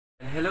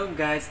Hello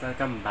guys!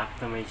 Welcome back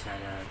to my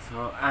channel.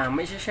 So,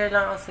 may share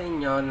lang ako sa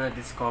inyo na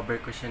discover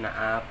ko siya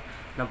na app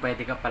na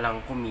pwede ka palang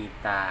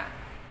kumita.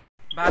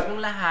 Bagong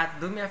lahat,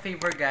 do me a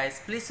favor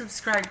guys, please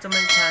subscribe to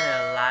my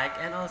channel, like,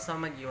 and also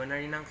mag-iwan na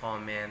rin ng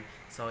comment.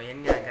 So, yan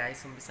nga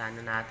guys, umpisahan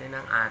na natin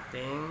ang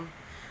ating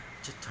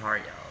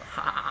tutorial.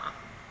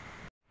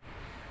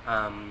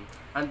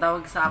 Ang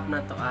tawag sa app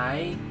na to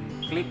ay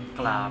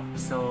Clipclap.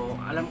 So,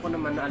 alam ko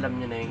naman na alam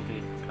nyo na yung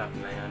Clipclap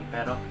na yun.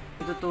 Pero,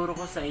 ituturo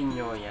ko sa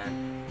inyo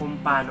yan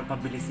kung paano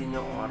pabilisin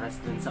yung oras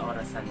dun sa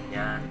orasan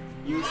niya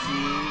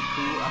using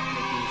two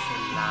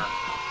application lang.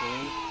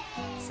 Okay?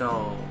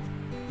 So,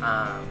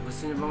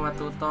 gusto nyo bang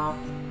matuto?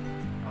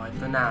 O,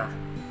 ito na.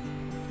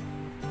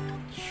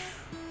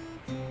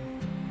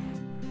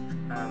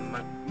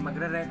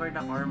 Magre-record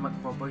ako or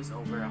magpo-voice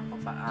over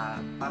ako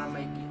para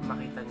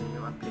makita nyo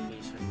yung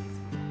application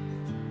mismo.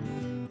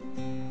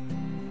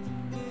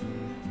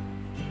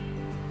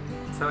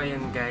 So,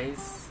 ayan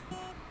guys.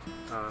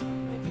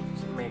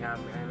 May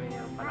camera. May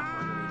pala ko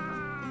dito.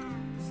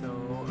 So,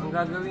 ang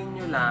gagawin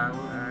nyo lang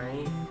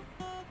ay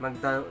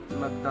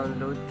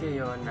mag-download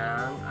kayo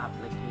ng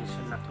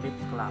application na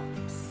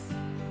Clipclaps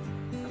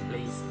sa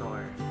Play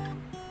Store.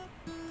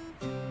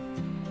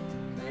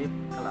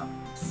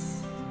 Clipclaps.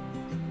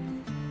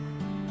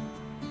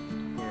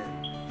 Yan.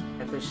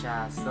 Ito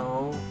siya.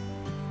 So,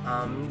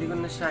 hindi ko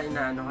na siya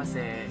inaano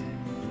kasi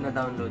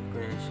na-download ko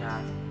na siya.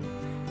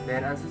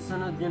 Then, ang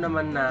susunod nyo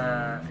naman na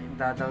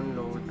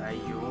i-download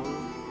ay yung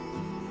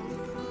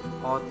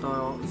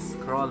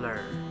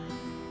auto-scroller.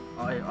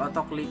 Okay,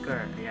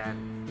 auto-clicker. Ayan.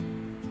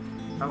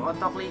 Ang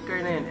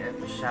auto-clicker na yun,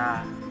 ito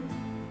siya.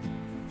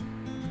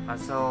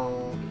 So,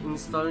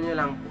 install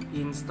nyo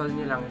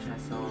lang siya.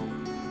 So,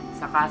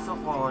 sa kaso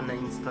ko,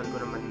 na-install ko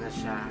naman na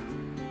siya.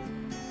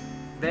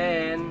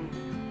 Then,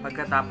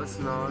 pagkatapos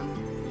nun,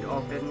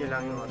 i-open nyo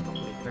lang yung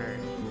auto-clicker.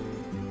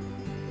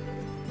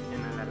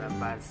 Yan ang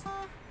lalabas.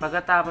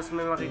 Pagkatapos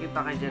may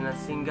makikita kayo dyan na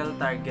single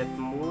target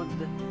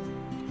mode,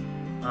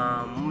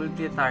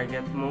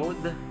 multi-target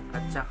mode,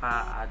 at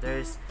saka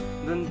others.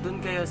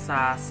 Dun kayo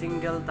sa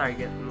single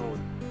target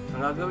mode.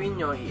 Ang gagawin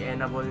nyo,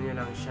 i-enable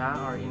nyo lang siya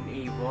or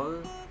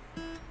enable.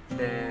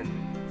 Then,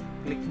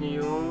 click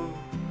nyo yung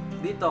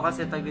dito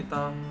kasi tag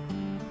dito.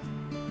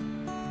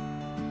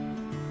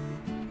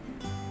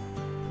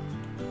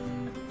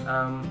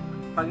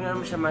 Pag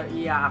naman siya,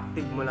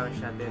 i-active mo lang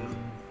siya.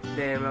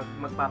 Then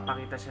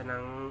magpapakita siya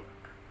ng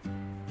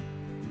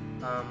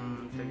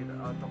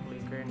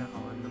auto-clicker,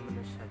 naka-on naman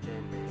na siya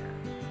din. Ayan.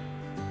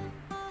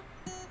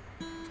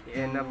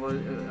 I-enable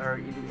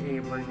or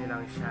enable nyo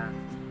lang siya.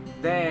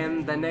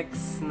 Then, the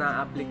next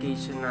na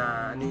application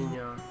na ano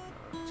nyo,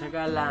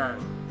 tsaga lang,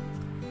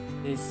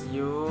 is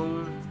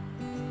yung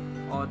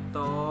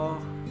auto-scroller.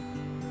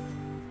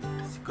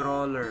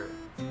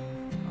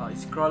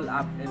 Scroll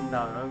up and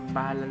down.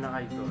 Bahala na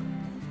kayo doon.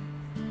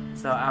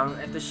 So,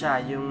 ito siya,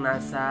 yung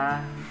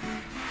nasa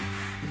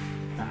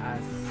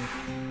taas.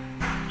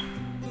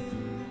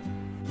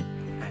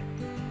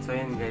 So,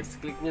 yan guys.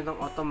 Click nyo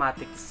tong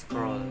automatic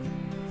scroll.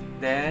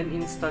 Then,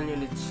 install nyo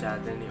ulit siya.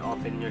 Then,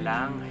 i-open nyo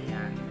lang.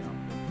 Ayan.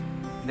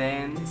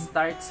 Then,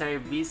 start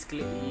service.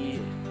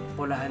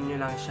 Pulahan nyo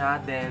lang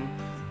siya. Then,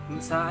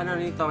 sa ano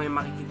nito, may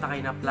makikita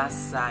kayo na plus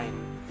sign.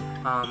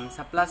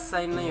 Sa plus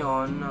sign na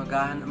yon,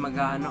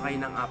 mag-ano kayo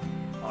ng app.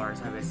 Or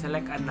sabi,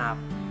 select an app.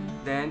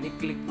 Then,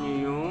 i-click nyo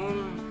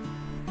yung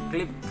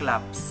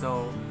Clipclaps.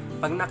 So,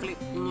 pag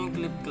na-click nyo yung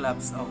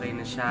Clipclaps, okay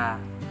na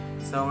siya.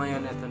 So,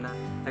 ngayon, ito na.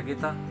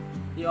 Ito.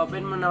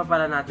 I-open mo na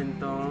pala natin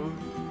tong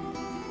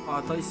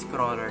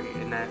auto-scroller.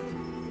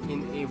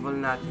 Enable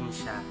natin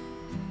siya.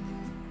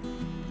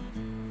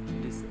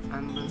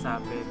 Ano ba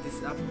sabi?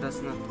 This app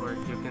does not work.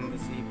 You can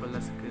disable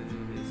as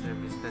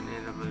service then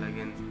enable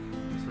again.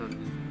 So,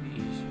 the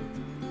issue.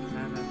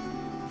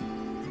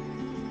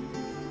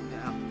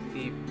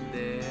 Active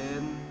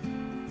then.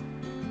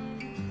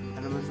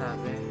 Ano man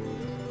sabi?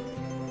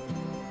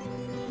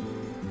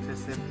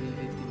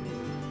 Accessibility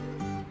menu.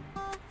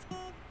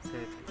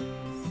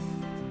 Settings.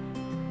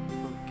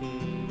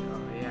 Okay.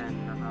 Ayan.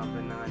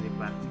 Naka-open na nga,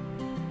 diba?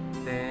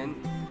 Then,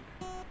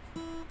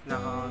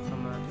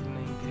 naka-automatic na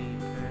yung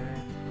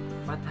clicker.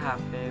 What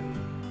happened?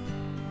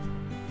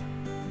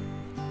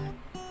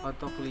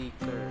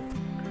 Auto-clicker.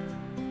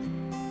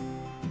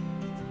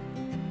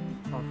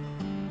 Off.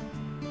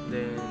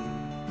 Then,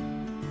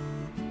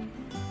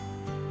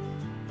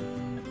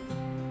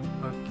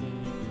 okay.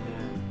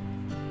 Ayan.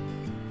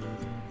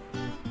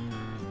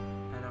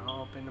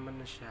 Naka-open naman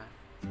na siya.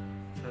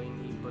 So,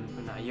 enable ko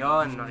na.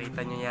 Ayun,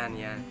 makita nyo yan.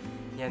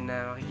 Yan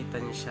na, makikita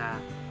nyo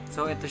siya.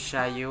 So, ito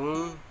siya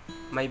yung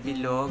may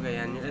bilog.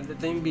 Ayan.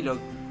 Ito yung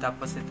bilog.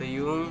 Tapos, ito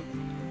yung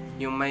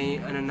may,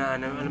 alam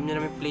nyo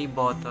na may play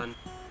button.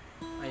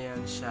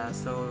 Ayan siya.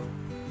 So,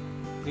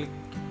 click.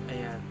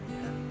 Ayan.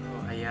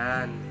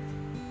 Ayan.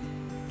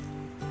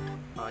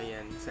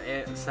 Ayan.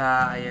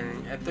 Ayan.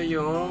 Ito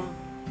yung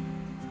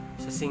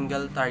sa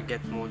single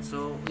target mode.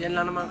 So, yan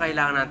lang naman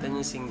kailangan natin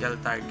yung single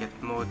target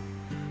mode.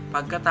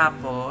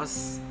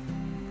 Pagkatapos,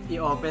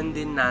 i-open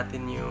din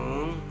natin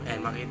yung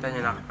Ayan, makita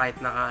nyo na kahit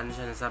naka-ano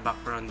siya, nasa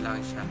background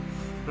lang siya.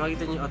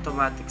 Makita nyo yung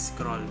automatic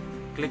scroll.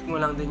 Click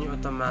mo lang din yung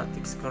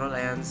automatic scroll.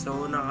 Ayan,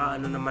 so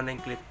naka-ano naman na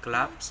yung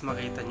Clipclaps.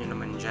 Makita nyo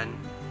naman dyan.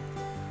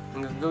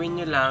 Ang gagawin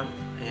nyo lang,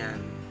 ayan.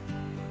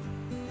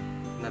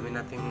 Dami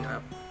nating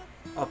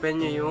open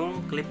nyo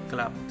yung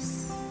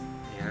Clipclaps.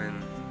 Ayan.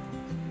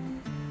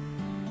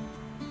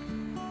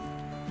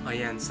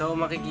 Ayan, so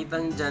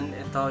makikita nyo dyan,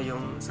 ito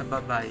yung sa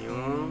baba,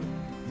 yung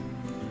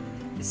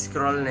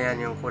scroll na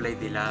yan, yung kulay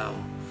dilaw.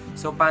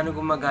 So, paano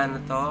gumagana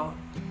to?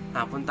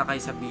 Punta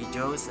kayo sa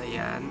videos,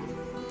 ayan.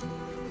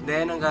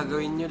 Then, ang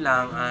gagawin nyo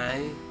lang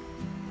ay,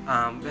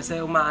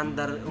 kasi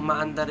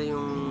umaandar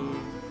yung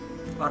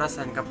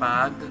orasan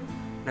kapag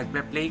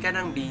nagpe-play ka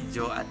ng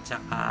video at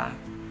saka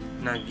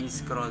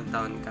nag-scroll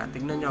down ka.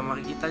 Tignan nyo,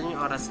 makikita nyo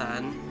yung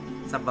orasan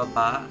sa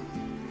baba.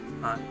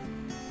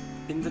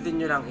 Pindutin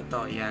nyo lang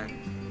ito, ayan.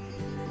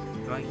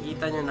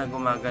 Makikita nyo na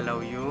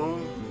gumagalaw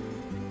yung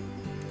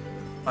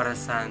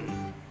orasan.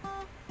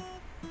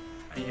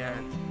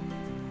 Ayan.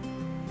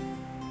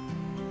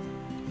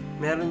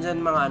 Meron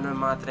dyan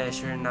mga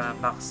treasure na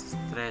box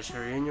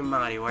treasure. Yun yung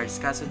mga rewards.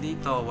 Kaso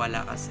dito,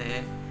 wala kasi.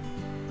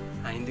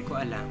 Hindi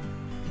ko alam.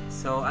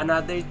 So,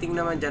 another thing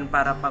naman dyan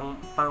para pang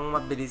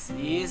mabilis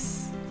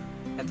is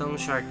itong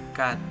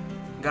shortcut.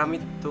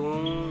 Gamit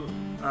itong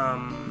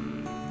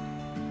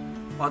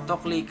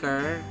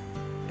auto-clicker.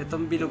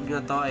 Itong bilog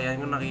na to,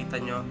 ayan, kung nakita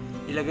nyo,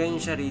 ilagay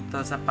nyo siya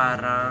rito sa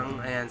parang,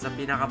 ayan, sa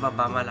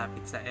pinakababa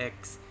malapit sa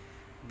X.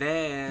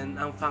 Then,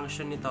 ang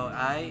function nito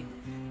ay,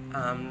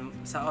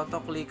 sa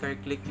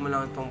auto-clicker, click mo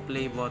lang itong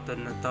play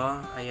button na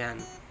to, ayan,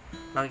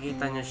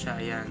 makikita nyo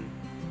siya, ayan,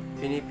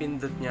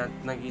 pinipindot niya at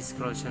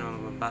nag-scroll siya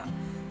ng baba.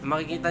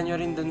 Makikita nyo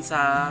rin dun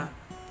sa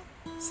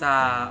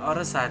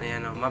orasan,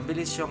 ayan,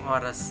 mabilis yung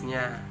oras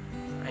niya,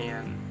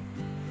 ayan.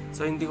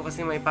 So, hindi ko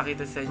kasi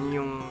maipakita sa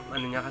inyo yung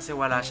ano niya kasi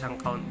wala siyang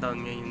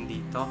countdown ngayon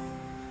dito.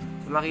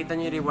 So, makita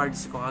nyo yung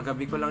rewards ko.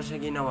 Kagabi ko lang siya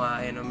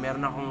ginawa. Ayan,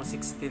 meron akong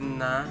 16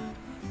 na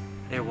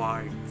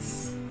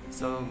rewards.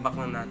 So, back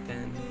na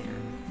natin.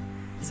 Ayan.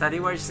 Sa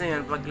rewards na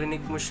yan, pag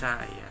click mo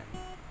siya, ayan.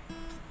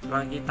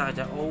 Makikita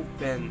ka dyan,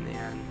 open.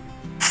 Ayan.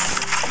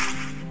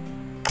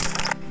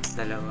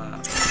 Dalawa.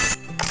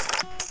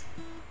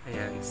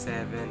 Ayan,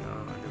 7.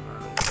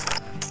 Diba?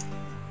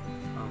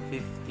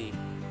 50.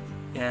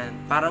 Ayan.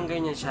 Parang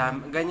ganyan siya.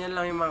 Ganyan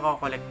lang yung mga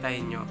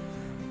kukolektahin nyo.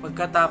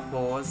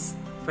 Pagkatapos,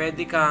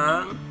 pwede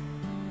kang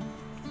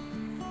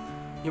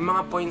yung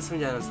mga points mo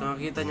dyan. So,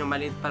 makikita nyo,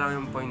 maliit pa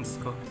lang yung points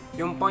ko.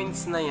 Yung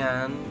points na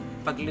yan,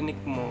 pag linik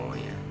mo,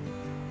 ayan,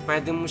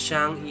 pwede mo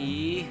siyang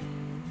i-exchange.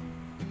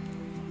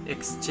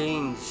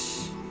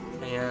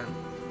 Ayan.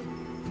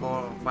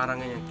 O, parang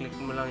ganyan. Click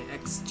mo lang yung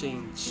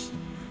exchange.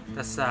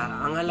 Tapos,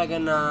 ang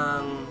halaga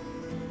ng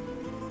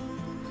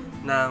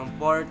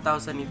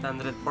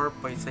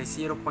 4,804 points ay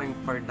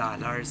 $0.4.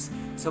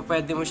 So,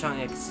 pwede mo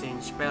siyang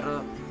exchange. Pero,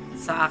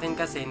 sa akin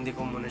kasi, hindi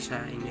ko muna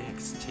siya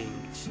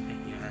in-exchange.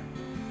 Ayan.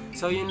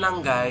 So, yun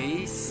lang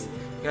guys.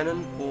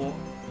 Ganun po.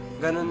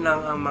 Ganun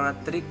lang ang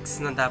mga tricks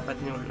na dapat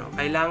nyo,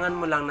 kailangan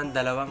mo lang ng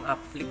 2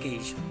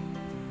 application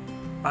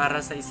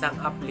para sa isang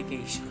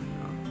application.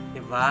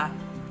 Diba?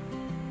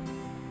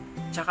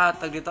 Tsaka,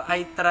 dito,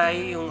 I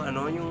try yung,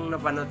 yung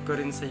napanood ko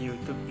rin sa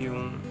YouTube,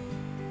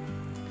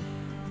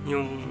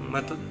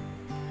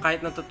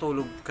 kahit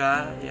natutulog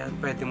ka, yan,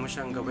 pwede mo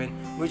siyang gawin.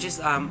 Which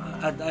is, I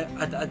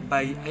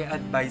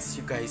advise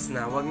you guys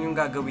na huwag niyong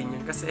gagawin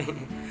yun kasi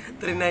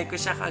trinay ko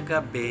siya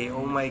kagabi.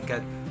 Oh my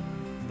God.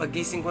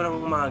 Pagising ko ng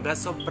umaga,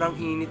 sobrang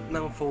init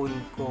ng phone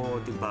ko,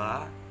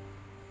 diba?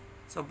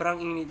 Sobrang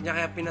init niya,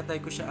 kaya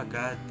pinatay ko siya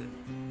agad.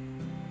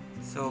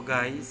 So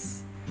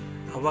guys,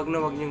 huwag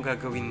na huwag niyong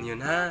gagawin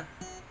yun, ha?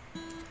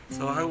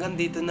 So hanggang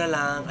dito na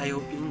lang. I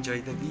hope you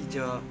enjoyed the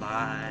video.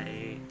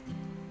 Bye!